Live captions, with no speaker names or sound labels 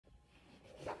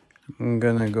I'm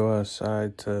gonna go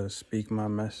outside to speak my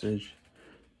message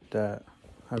that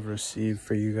I've received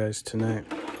for you guys tonight.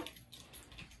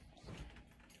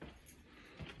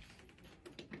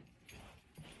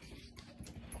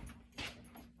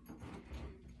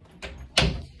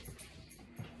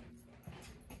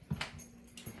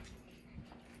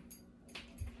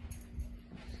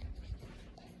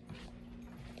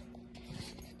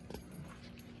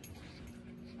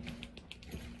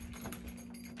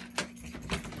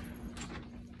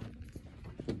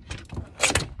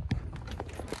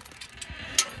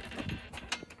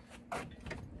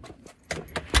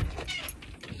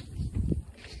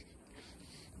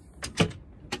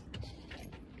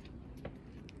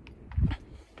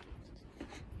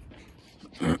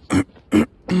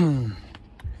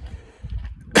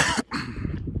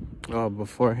 Oh,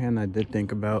 beforehand, I did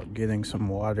think about getting some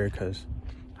water because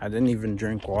I didn't even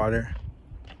drink water.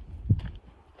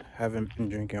 Haven't been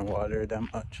drinking water that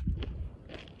much.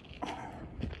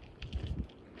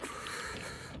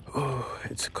 Oh,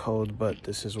 it's cold, but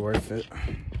this is worth it.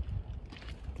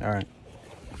 All right.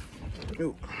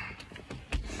 Ooh.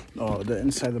 Oh, the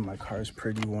inside of my car is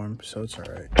pretty warm, so it's all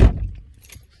right.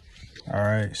 All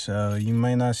right, so you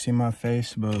might not see my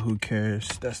face, but who cares?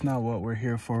 That's not what we're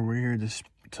here for. We're here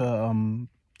to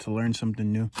learn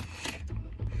something new.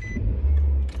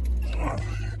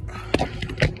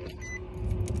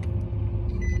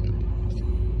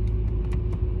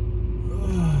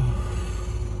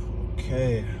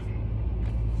 Okay.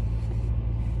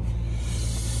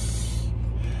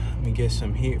 Let me get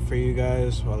some heat for you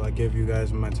guys while I give you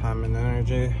guys my time and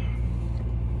energy.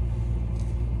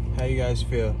 How you guys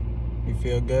feel? You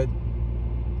feel good?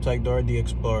 It's like Dora the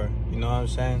Explorer. You know what I'm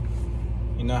saying?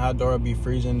 You know how Dora be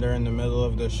freezing during the middle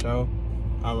of the show?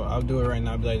 I'll do it right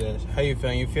now. I'll be like this. How you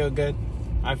feeling? You feel good?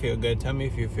 I feel good. Tell me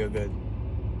if you feel good.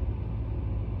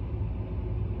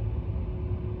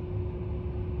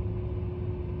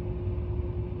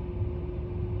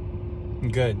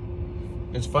 Good.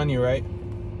 It's funny, right?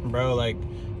 Bro, like,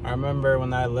 I remember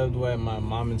when I lived with my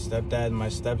mom and stepdad, my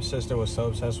stepsister was so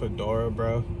obsessed with Dora,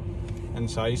 bro. And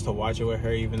so I used to watch it with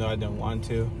her even though I didn't want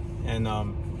to. And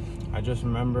I just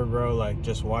remember, bro, like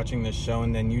just watching the show,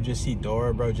 and then you just see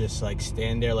Dora, bro, just like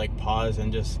stand there, like pause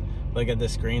and just look at the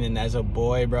screen. And as a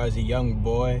boy, bro, as a young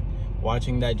boy,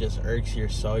 watching that just irks your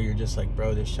soul. You're just like,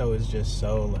 bro, this show is just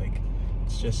so like,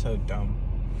 it's just so dumb.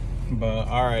 But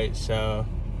all right, so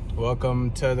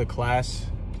welcome to the class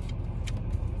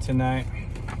tonight.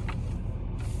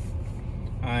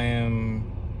 I am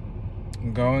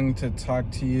going to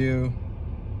talk to you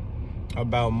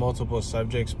about multiple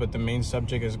subjects, but the main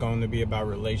subject is going to be about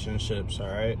relationships, all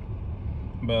right?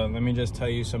 But let me just tell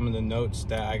you some of the notes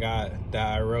that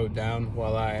I wrote down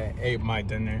while I ate my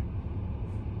dinner.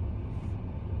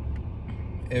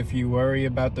 If you worry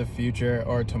about the future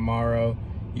or tomorrow,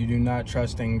 you do not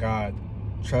trust in God.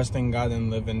 Trust in God and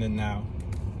live in the now.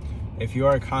 If you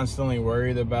are constantly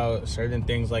worried about certain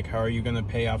things like how are you going to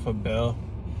pay off a bill,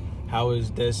 how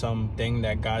is this thing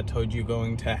that God told you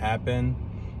going to happen,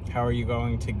 how are you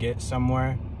going to get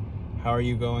somewhere, how are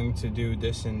you going to do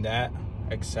this and that,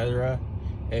 etc.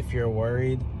 If you're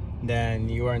worried, then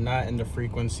you are not in the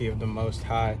frequency of the Most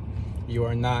High. You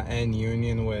are not in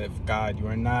union with God. You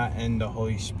are not in the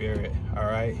Holy Spirit, all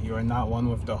right? You are not one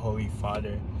with the Holy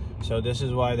Father. So this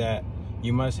is why that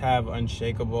you must have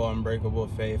unshakable, unbreakable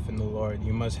faith in the Lord.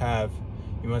 You must have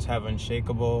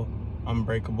unshakable,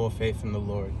 unbreakable faith in the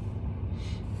Lord.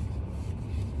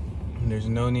 There's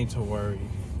no need to worry.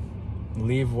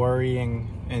 Leave worrying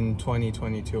in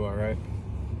 2022, all right?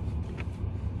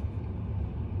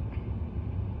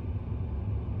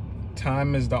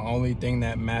 Time is the only thing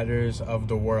that matters of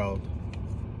the world.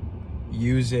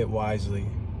 Use it wisely.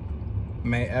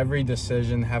 May every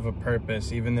decision have a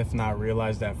purpose, even if not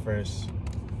realized at first.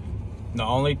 The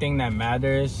only thing that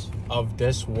matters of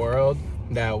this world,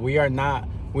 that we are not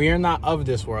of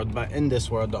this world, but in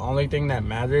this world, the only thing that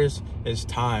matters is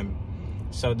time.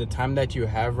 So the time that you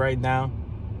have right now,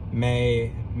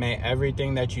 may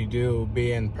everything that you do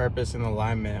be in purpose and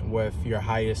alignment with your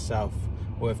highest self,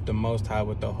 with the Most High,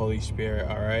 with the Holy Spirit,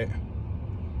 all right?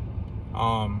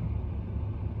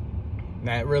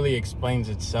 That really explains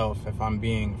itself, if I'm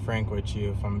being frank with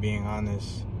you, if I'm being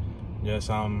honest. Just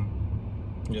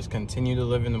continue to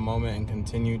live in the moment and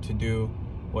continue to do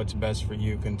what's best for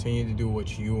you. Continue to do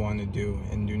what you want to do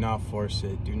and do not force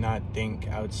it. Do not think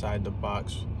outside the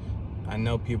box. I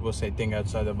know people say think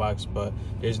outside the box, but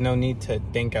there's no need to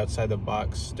think outside the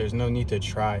box. There's no need to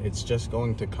try. It's just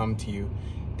going to come to you.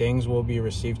 Things will be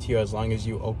received to you as long as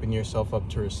you open yourself up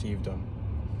to receive them.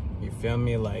 You feel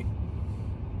me? Like,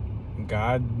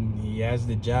 God, he has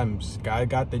the gems. God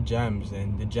got the gems,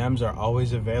 and the gems are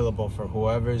always available for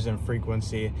whoever's in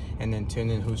frequency and in tune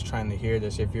in who's trying to hear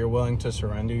this. If you're willing to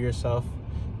surrender yourself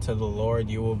to the Lord,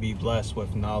 you will be blessed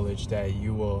with knowledge that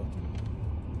you'll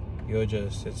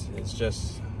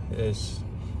just,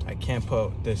 I can't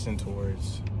put this into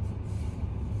words.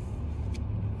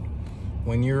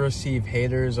 When you receive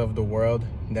haters of the world,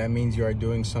 that means you are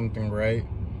doing something right.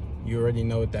 You already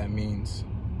know what that means.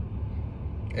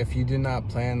 If you do not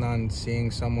plan on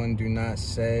seeing someone, do not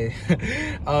say,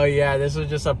 oh yeah, this was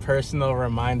just a personal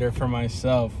reminder for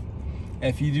myself.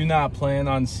 If you do not plan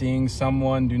on seeing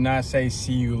someone, do not say,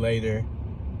 see you later.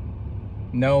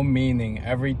 No meaning.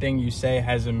 Everything you say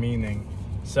has a meaning.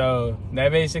 So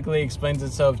that basically explains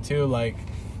itself too. Like,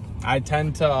 I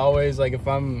tend to always, like, if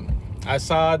I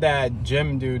saw that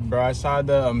gym dude, bro. I saw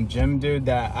the gym dude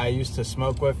that I used to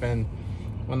smoke with, and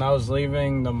when I was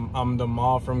leaving the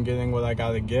mall from getting what I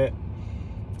gotta get,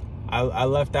 I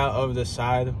left out of the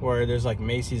side where there's like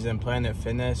Macy's and Planet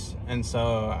Fitness, and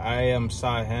so I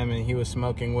saw him, and he was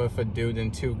smoking with a dude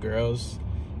and two girls,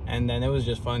 and then it was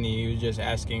just funny. He was just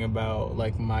asking about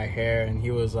like my hair, and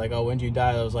he was like, "Oh, when'd you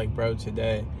die?" I was like, "Bro,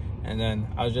 today." And then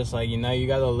I was just like, you know, you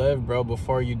gotta live, bro,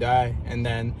 before you die. And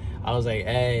then I was like,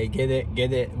 hey, get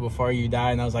it before you die.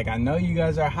 And I was like, I know you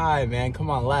guys are high, man. Come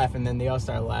on, laugh. And then they all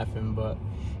started laughing, but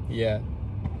yeah,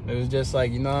 it was just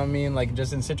like, you know what I mean? Like,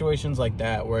 just in situations like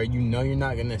that where you know you're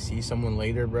not gonna see someone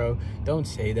later, bro, don't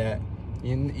say that.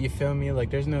 You feel me?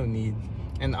 Like, there's no need.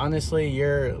 And honestly,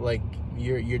 your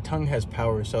tongue has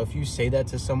power. So if you say that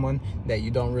to someone that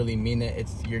you don't really mean it,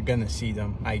 you're gonna see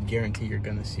them. I guarantee you're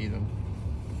gonna see them.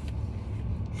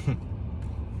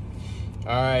 All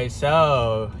right,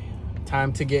 so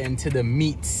time to get into the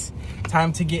meats.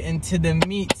 Time to get into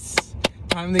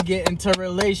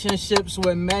relationships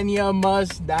with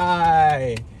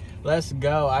Menyamustdie. Let's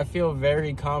go. I feel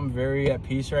very calm, very at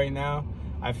peace right now.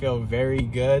 I feel very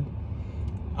good.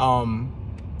 When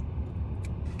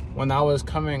I was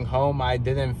coming home, I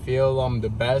didn't feel the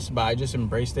best, but I just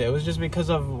embraced it. It was just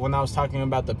because of when I was talking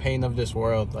about the pain of this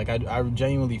world. Like, I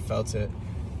genuinely felt it,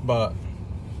 but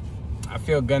I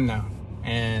feel good now.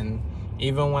 And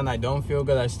even when I don't feel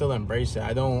good, I still embrace it.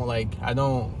 I don't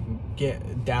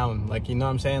get down. Like, you know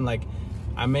what I'm saying? Like,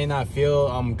 I may not feel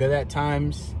good at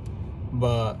times,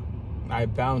 but I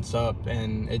bounce up,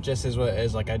 and it just is what it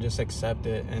is. Like, I just accept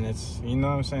it, and it's, you know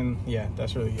what I'm saying? Yeah,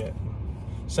 that's really it.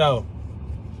 So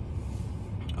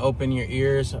open your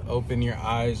ears, open your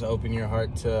eyes, open your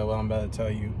heart to what I'm about to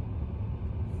tell you.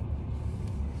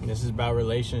 This is about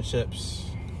relationships.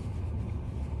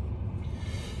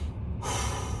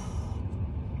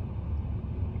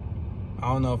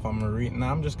 I don't know if I'm gonna read.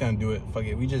 Nah, I'm just gonna do it. Fuck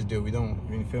it. We just do it. We don't.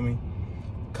 You feel me?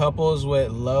 Couples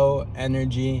with low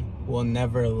energy will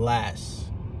never last.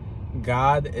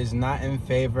 God is not in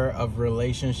favor of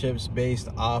relationships based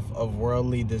off of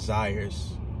worldly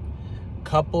desires.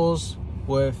 Couples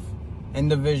with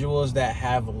individuals that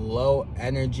have low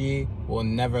energy will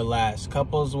never last.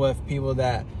 Couples with people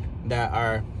that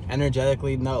are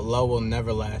energetically not low will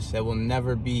never last. It will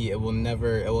never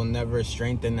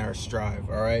strengthen or strive.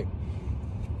 All right.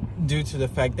 Due to the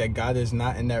fact that God is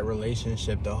not in that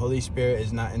relationship. The Holy Spirit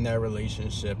is not in that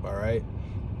relationship, all right?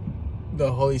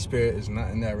 The Holy Spirit is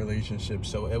not in that relationship,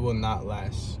 so it will not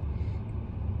last.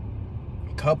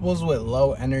 Couples with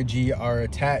low energy are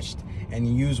attached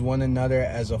and use one another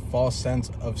as a false sense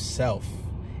of self,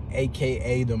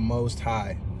 aka the Most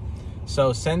High.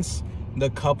 So since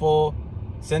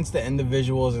the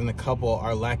individuals in the couple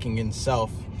are lacking in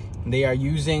self, they are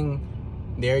using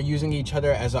each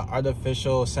other as an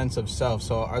artificial sense of self,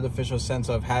 so an artificial sense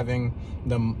of having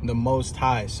the Most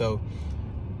High. So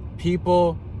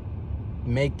people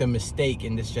make the mistake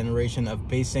in this generation of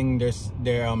basing their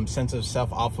sense of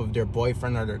self off of their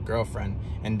boyfriend or their girlfriend,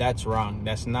 and that's wrong.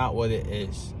 That's not what it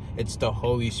is. It's the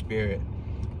Holy Spirit.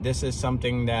 This is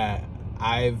something that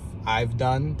I've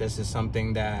done. This is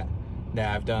something that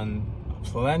I've done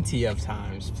plenty of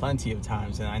times,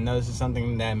 and I know this is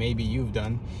something that maybe you've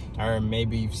done, or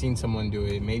maybe you've seen someone do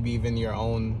it, maybe even your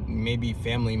own, maybe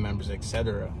family members,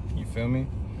 etc. You feel me?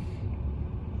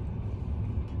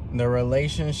 The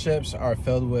relationships are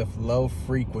filled with low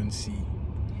frequency.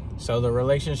 So the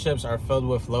relationships are filled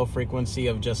with low frequency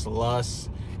of just lust,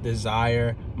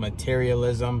 desire,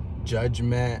 materialism,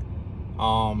 judgment,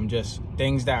 just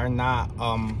things that are not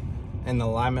in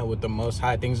alignment with the Most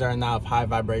High, things that are not of high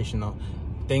vibrational,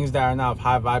 things that are not of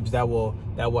high vibes that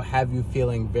will have you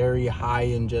feeling very high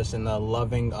and just in a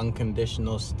loving,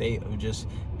 unconditional state of just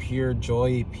pure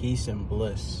joy, peace, and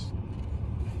bliss.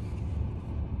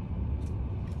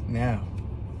 Now,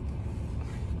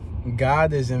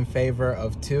 God is in favor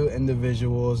of two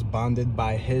individuals bonded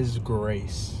by his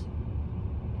grace.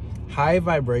 High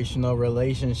vibrational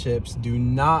relationships do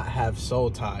not have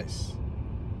soul ties.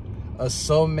 A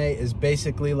soulmate is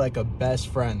basically like a best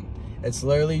friend. It's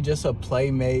literally just a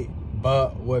playmate,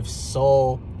 but with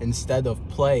soul instead of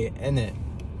play in it.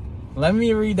 Let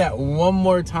me read that one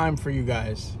more time for you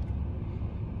guys.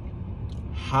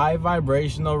 High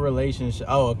vibrational relationship.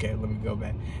 Oh, okay, let me go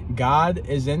back. God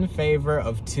is in favor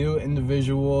of two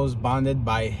individuals bonded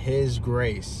by his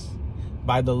grace,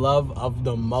 by the love of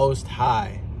the Most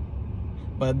High,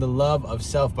 by the love of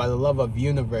self, by the love of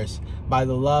universe, by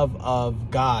the love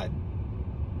of God.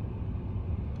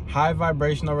 High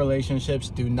vibrational relationships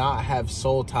do not have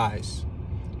soul ties.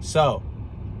 So,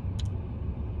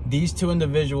 these two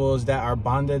individuals that are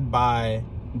bonded by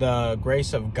the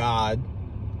grace of God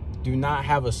do not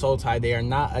have a soul tie. They are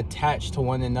not attached to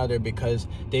one another because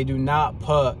they do not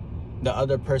put the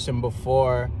other person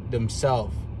before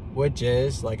themselves, which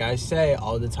is, like I say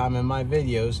all the time in my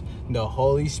videos, the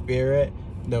Holy Spirit,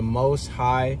 the Most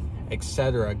High,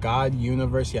 etc. God,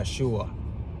 universe, Yeshua.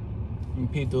 You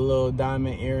peep the little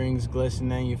diamond earrings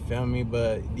glistening, you feel me?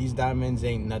 But these diamonds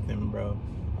ain't nothing, bro.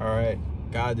 All right.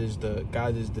 God is the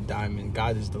diamond.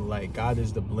 God is the light. God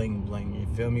is the bling bling. You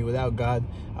feel me? Without God,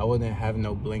 I wouldn't have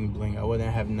no bling bling. I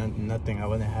wouldn't have nothing. I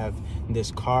wouldn't have this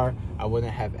car. I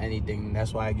wouldn't have anything.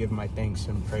 That's why I give my thanks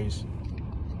and praise.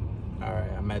 All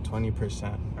right, I'm at 20%.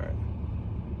 All right.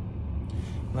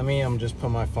 Let me just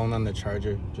put my phone on the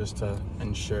charger just to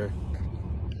ensure.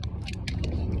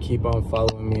 Keep on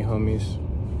following me, homies.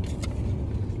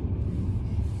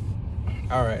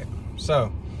 All right,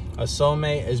 so a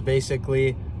soulmate is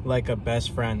basically like a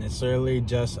best friend. It's literally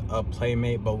just a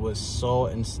playmate, but with soul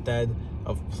instead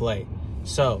of play.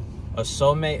 So a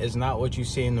soulmate is not what you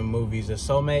see in the movies. A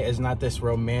soulmate is not this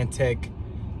romantic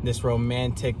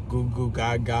goo goo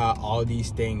gaga, all these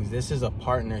things. This is a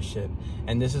partnership,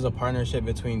 and this is a partnership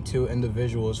between two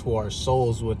individuals who are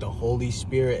souls with the Holy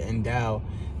Spirit endowed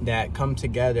that come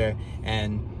together,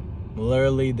 and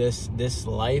literally this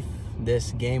life,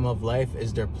 this game of life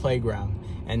is their playground,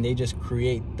 and they just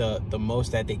create the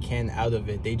most that they can out of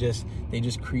it. They just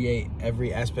create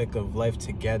every aspect of life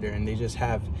together, and they just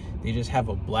have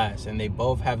a blast, and they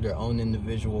both have their own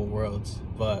individual worlds,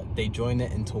 but they join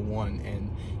it into one, and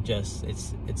just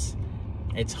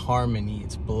it's harmony,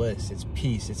 it's bliss, it's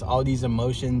peace, it's all these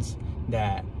emotions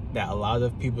that a lot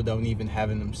of people don't even have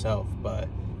in themselves. But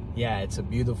yeah, it's a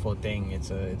beautiful thing. It's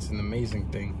an amazing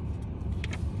thing.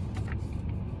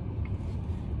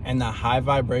 In a high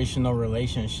vibrational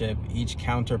relationship, each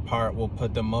counterpart will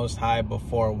put the Most High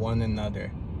before one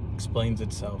another. Explains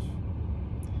itself.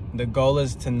 The goal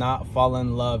is to not fall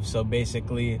in love, so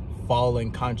basically fall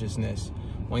in consciousness.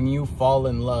 When you fall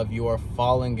in love, you are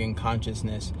falling in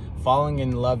consciousness. Falling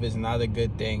in love is not a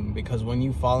good thing, because when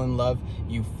you fall in love,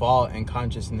 you fall in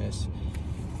consciousness.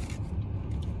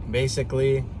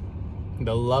 Basically,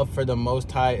 the love for the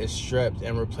Most High is stripped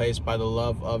and replaced by the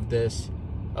love of this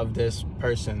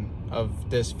person, of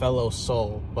this fellow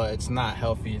soul. But it's not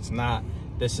healthy.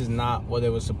 This is not what it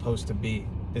was supposed to be.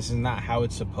 This is not how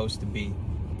it's supposed to be.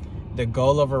 The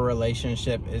goal of a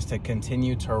relationship is to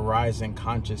continue to rise in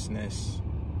consciousness.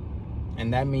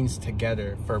 And that means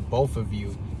together, for both of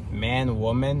you. Man,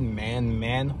 woman,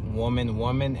 man, woman,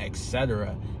 woman,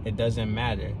 etc. It doesn't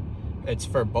matter. It's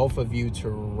for both of you to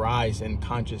rise in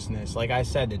consciousness. Like I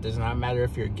said, it does not matter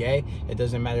if you're gay. It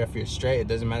doesn't matter if you're straight. It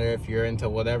doesn't matter if you're into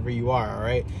whatever you are, all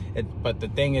right? But the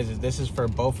thing is this is for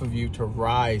both of you to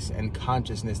rise in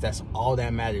consciousness. That's all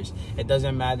that matters. It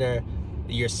doesn't matter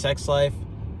your sex life.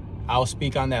 I'll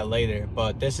speak on that later.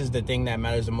 But this is the thing that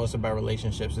matters the most about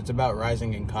relationships. It's about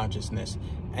rising in consciousness.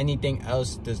 Anything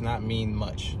else does not mean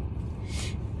much.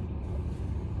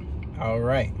 All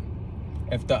right.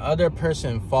 If the other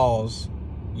person falls,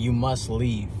 you must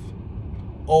leave,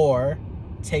 or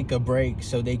take a break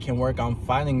so they can work on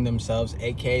finding themselves,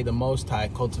 aka the Most High,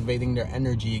 cultivating their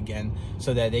energy again,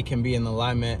 so that they can be in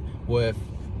alignment with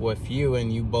you,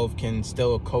 and you both can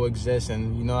still coexist.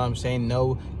 And you know what I'm saying?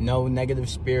 No negative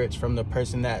spirits from the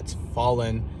person that's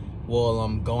fallen will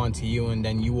go onto you, and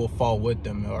then you will fall with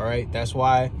them. All right. That's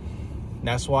why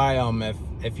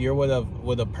if you're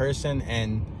with a person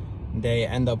and they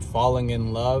end up falling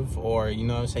in love, or you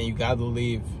know what I'm saying, you gotta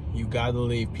leave.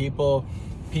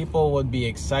 People would be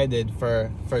excited for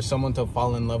someone to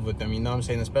fall in love with them, you know what I'm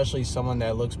saying, especially someone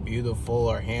that looks beautiful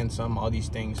or handsome, all these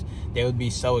things. They would be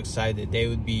so excited, they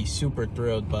would be super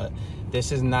thrilled. But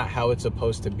this is not how it's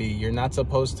supposed to be. You're not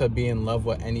supposed to be in love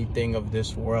with anything of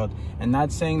this world. And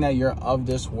not saying that you're of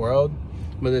this world,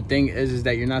 but the thing is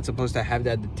that you're not supposed to have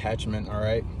that detachment, all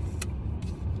right?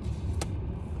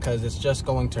 because it's just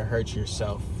going to hurt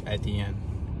yourself at the end.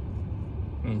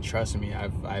 And trust me,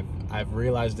 I've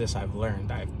realized this. I've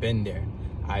learned. I've been there.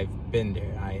 I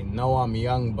know I'm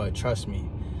young, but trust me,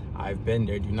 I've been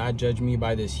there. Do not judge me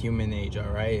by this human age, all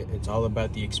right? It's all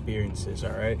about the experiences, all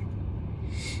right?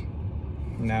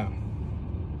 Now,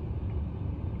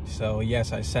 so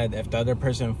yes, I said if the other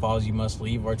person falls, you must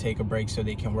leave or take a break so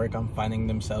they can work on finding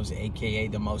themselves, aka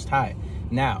the Most High.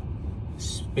 Now,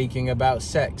 speaking about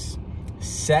sex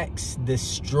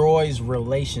destroys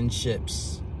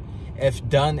relationships if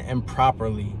done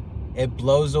improperly. It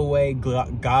blows away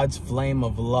God's flame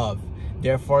of love.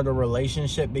 Therefore, the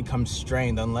relationship becomes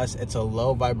strained unless it's a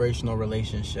low vibrational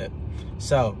relationship.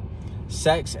 So,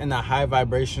 sex in a high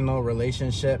vibrational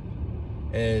relationship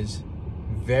is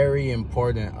very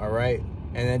important, all right?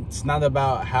 And it's not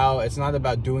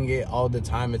about doing it all the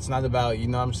time. It's not about, you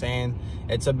know what I'm saying?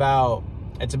 It's about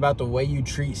the way you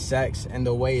treat sex and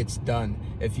the way it's done.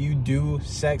 If you do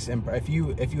sex and if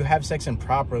you have sex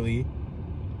improperly,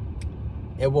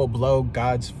 it will blow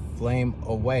God's flame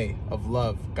away of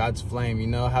love. God's flame. You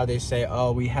know how they say,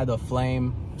 oh, we had a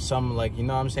flame, some, like, you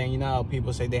know what I'm saying? You know how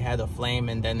people say they had a flame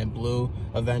and then it blew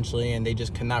eventually and they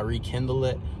just cannot rekindle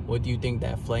it? What do you think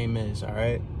that flame is, all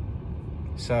right?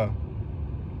 So,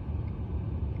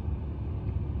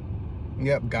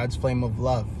 yep, God's flame of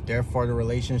love. Therefore, the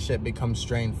relationship becomes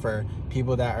strained. For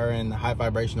people that are in high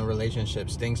vibrational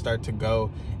relationships, things start to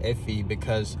go iffy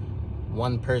because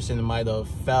one person might have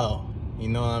fell. You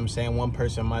know what I'm saying? One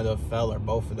person might have fell, or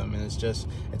both of them, and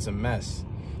it's a mess.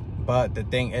 But the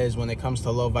thing is, when it comes to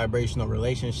low vibrational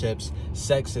relationships,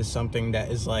 sex is something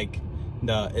that is like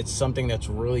it's something that's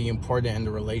really important in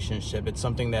the relationship. It's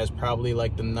something that's probably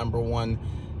like the number one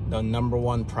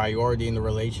priority in the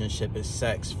relationship is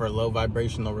sex for low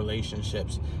vibrational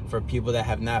relationships, for people that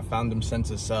have not found them sense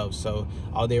of self. So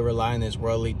all they rely on is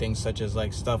worldly things, such as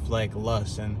like stuff like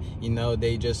lust, and you know,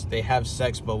 they have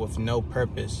sex but with no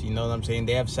purpose. You know what I'm saying?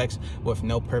 They have sex with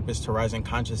no purpose to rise in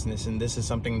consciousness, and this is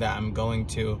something that I'm going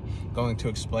to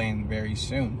explain very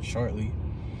soon, shortly.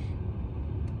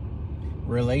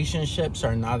 Relationships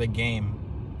are not a game.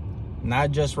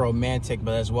 Not just romantic,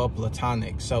 but as well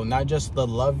platonic. So not just the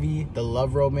love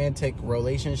romantic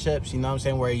relationships, you know what I'm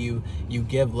saying, where you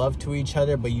give love to each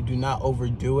other, but you do not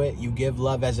overdo it. You give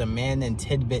love as a man and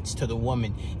tidbits to the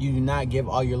woman. You do not give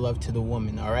all your love to the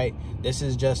woman, all right? This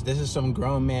is some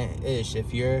grown man-ish.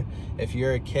 If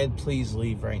you're a kid, please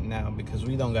leave right now, because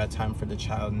we don't got time for the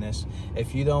childness.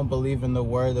 If you don't believe in the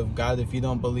word of God, if you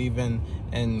don't believe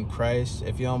in Christ,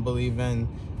 if you don't believe in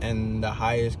the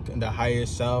higher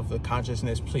self, the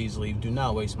consciousness, please leave. Do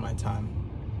not waste my time.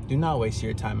 Do not waste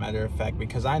your time, matter of fact,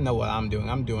 because I know what I'm doing.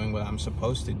 I'm doing what I'm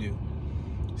supposed to do.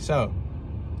 So,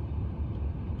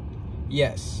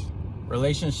 yes,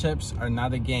 relationships are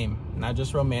not a game. Not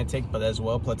just romantic, but as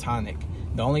well platonic.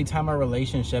 The only time a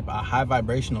relationship, a high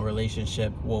vibrational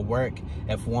relationship, will work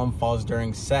if one falls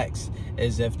during sex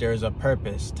is if there's a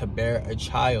purpose to bear a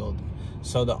child.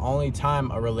 So the only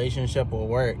time a relationship will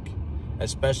work,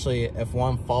 especially if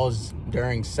one falls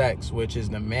during sex, which is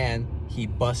the man, he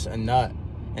busts a nut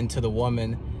into the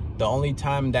woman, the only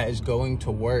time that is going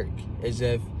to work is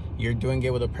if you're doing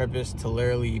it with a purpose to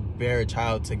literally bear a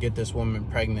child, to get this woman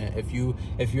pregnant. If you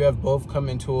have both come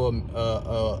into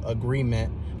a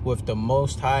agreement with the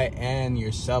Most High and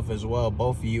yourself as well,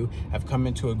 both of you have come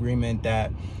into agreement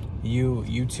that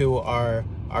you two are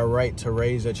right to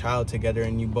raise a child together,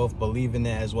 and you both believe in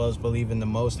it as well as believe in the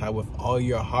Most High with all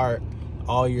your heart,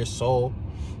 all your soul,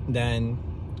 then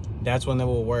that's when it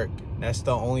will work. That's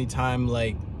the only time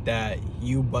like that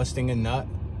you busting a nut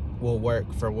will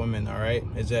work for women, all right?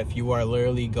 Is if you are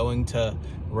literally going to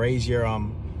raise your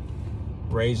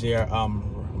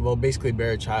well, basically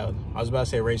bear a child. I was about to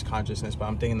say raise consciousness, but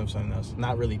I'm thinking of something else.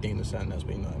 Not really thinking of something else,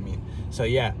 but you know what I mean. So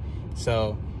yeah,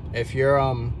 so if you're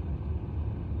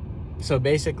so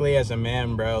basically as a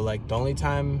man, bro, like the only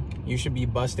time you should be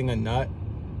busting a nut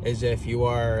is if you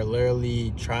are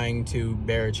literally trying to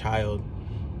bear a child.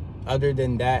 Other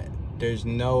than that, there's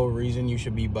no reason you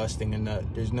should be busting a nut.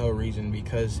 There's no reason,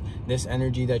 because this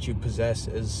energy that you possess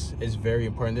is very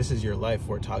important. This is your life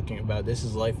we're talking about. This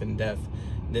is life and death.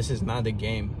 This is not a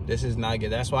game. This is not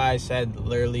good. That's why I said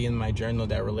literally in my journal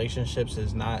that relationships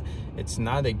it's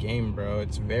not a game, bro.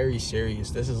 It's very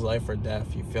serious. This is life or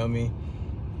death. You feel me?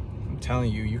 I'm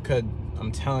telling you,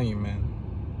 I'm telling you, man.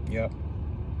 Yep.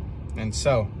 And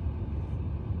so,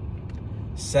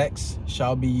 sex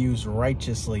shall be used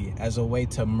righteously as a way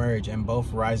to merge and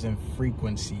both rise in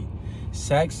frequency.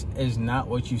 Sex is not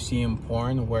what you see in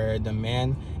porn, where the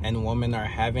man and woman are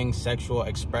having sexual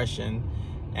expression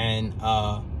and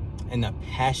in a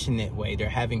passionate way. They're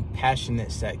having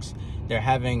passionate sex. They're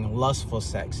having lustful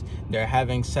sex. They're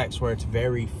having sex where it's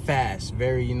very fast,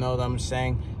 very, you know what I'm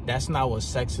saying? That's not what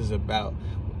sex is about.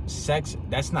 Sex,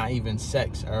 that's not even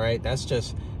sex, all right? That's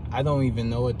just, I don't even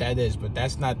know what that is, but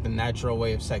that's not the natural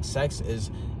way of sex. Sex is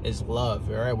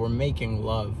love, all right? We're making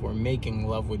love. We're making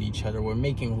love with each other. We're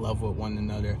making love with one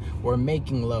another. We're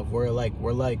making love. We're like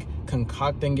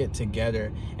concocting it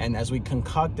together. And as we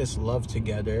concoct this love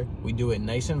together, we do it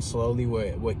nice and slowly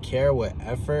with care, with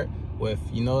effort, with,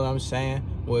 you know what I'm saying,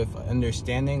 with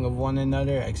understanding of one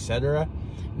another, etc.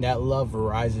 That love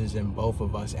rises in both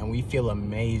of us, and we feel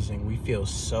amazing. We feel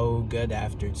so good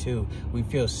after too. We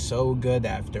feel so good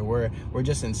after. We're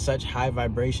just in such high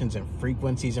vibrations and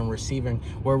frequencies, and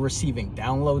we're receiving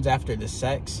downloads after the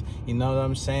sex. You know what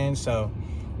I'm saying? So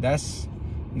that's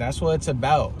what it's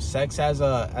about. Sex as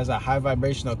a high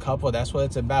vibrational couple, that's what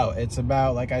it's about. It's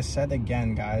about, like I said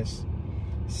again, guys,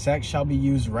 sex shall be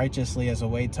used righteously as a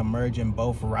way to merge in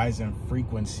both rise in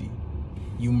frequency.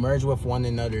 You merge with one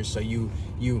another, so you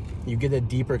get a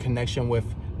deeper connection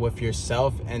with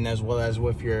yourself, and as well as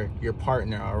with your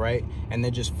partner, all right? And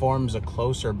it just forms a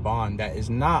closer bond that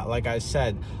is not, like I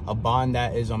said, a bond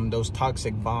that is those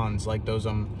toxic bonds, like those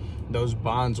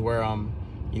bonds where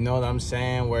you know what I'm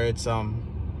saying, where it's I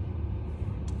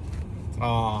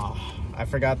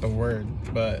forgot the word,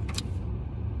 but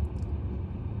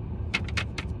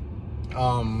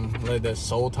like the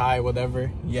soul tie,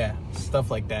 whatever. Yeah, stuff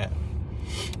like that,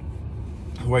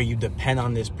 where you depend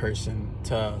on this person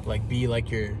to like be like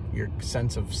your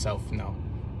sense of self. No,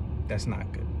 that's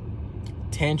not good.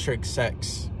 Tantric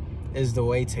sex is the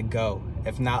way to go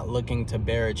if not looking to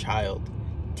bear a child.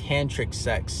 Tantric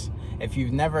sex, if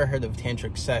you've never heard of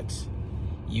tantric sex,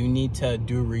 you need to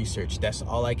do research. That's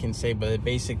all I can say. But it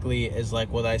basically is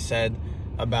like what I said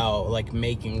about like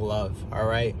making love, all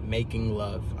right? Making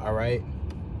love, all right?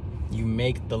 You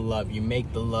make the love,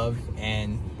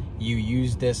 and you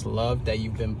use this love that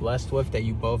you've been blessed with, that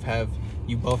you both have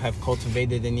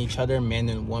cultivated in each other, man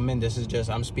and woman. This is just,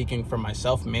 I'm speaking for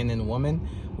myself, man and woman.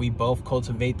 We both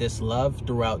cultivate this love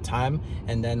throughout time,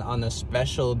 and then on a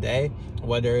special day,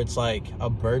 whether it's like a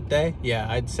birthday, yeah,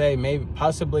 I'd say maybe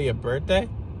possibly a birthday,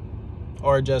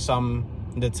 or just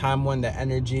the time when the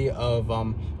energy of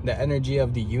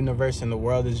the universe and the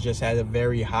world is just at a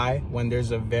very high, when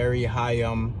there's a very high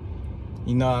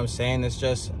you know what I'm saying? It's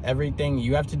just everything.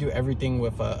 You have to do everything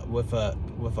with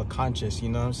a conscious. You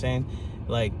know what I'm saying?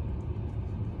 Like,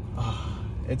 oh,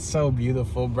 it's so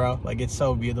beautiful, bro. Like, it's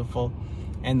so beautiful,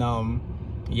 and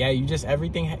yeah, you just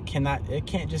it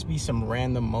can't just be some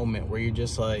random moment where you're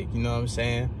just like, you know what I'm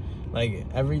saying? Like,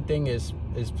 everything is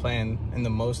planned in the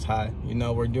Most High. You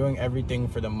know, we're doing everything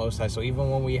for the Most High. So even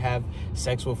when we have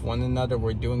sex with one another,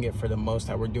 we're doing it for the Most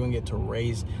High. We're doing it to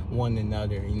raise one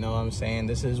another. You know what I'm saying?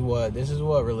 This is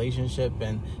what relationship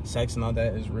and sex and all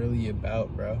that is really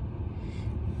about, bro.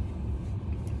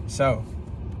 So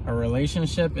a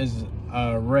relationship is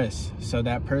a risk. So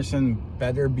that person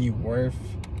better be worth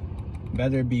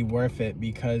it,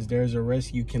 because there's a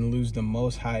risk you can lose the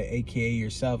Most High, aka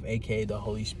yourself, aka the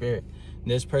Holy Spirit.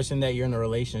 This person that you're in a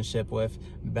relationship with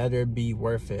better be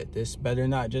worth it. This better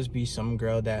not just be some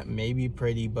girl that may be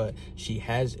pretty, but she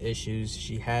has issues,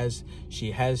 she has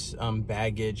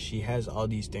baggage, she has all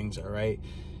these things, all right?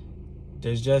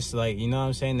 There's just, like, you know what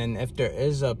I'm saying? And if there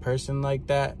is a person like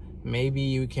that, maybe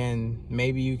you can,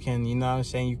 you know what I'm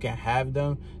saying, you can have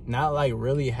them, not like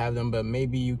really have them, but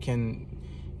maybe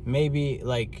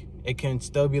like it can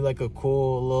still be like a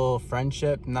cool little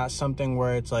friendship, not something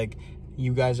where it's like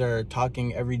you guys are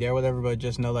talking every day or whatever, but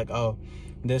just know like, oh,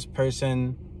 this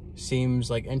person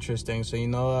seems like interesting, so you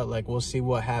know what, like, we'll see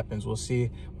what happens, we'll see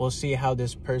how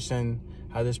this person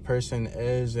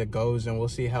is, it goes, and we'll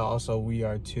see how also we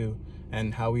are too,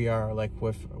 and how we are like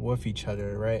with each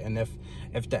other, right? And if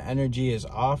the energy is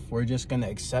off, we're just gonna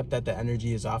accept that the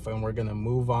energy is off, and we're gonna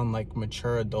move on like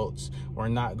mature adults. We're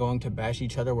not going to bash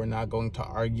each other, we're not going to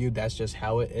argue. That's just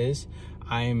how it is.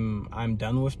 I'm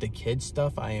done with the kid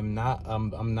stuff. I'm not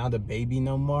a baby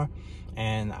no more,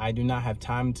 and I do not have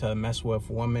time to mess with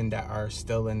women that are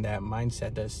still in that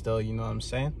mindset, that's still, you know what I'm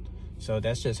saying? So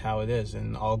that's just how it is,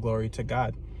 and all glory to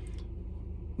God.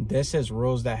 This is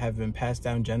rules that have been passed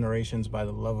down generations by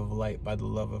the love of light, by the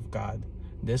love of God.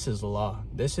 This is law.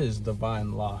 This is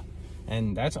divine law.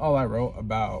 And that's all I wrote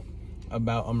about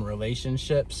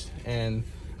relationships. And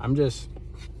I'm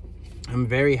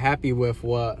very happy with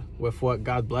what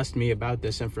God blessed me about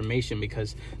this information,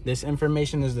 because this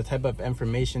information is the type of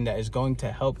information that is going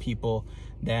to help people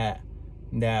that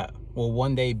will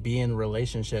one day be in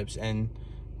relationships, and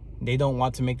they don't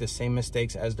want to make the same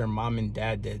mistakes as their mom and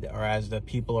dad did, or as the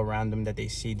people around them that they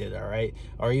see did, all right?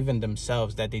 Or even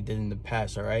themselves that they did in the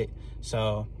past, all right?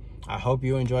 So I hope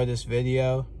you enjoyed this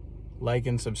video. Like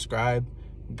and subscribe.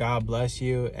 God bless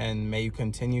you, and may you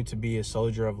continue to be a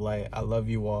soldier of light. I love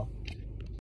you all.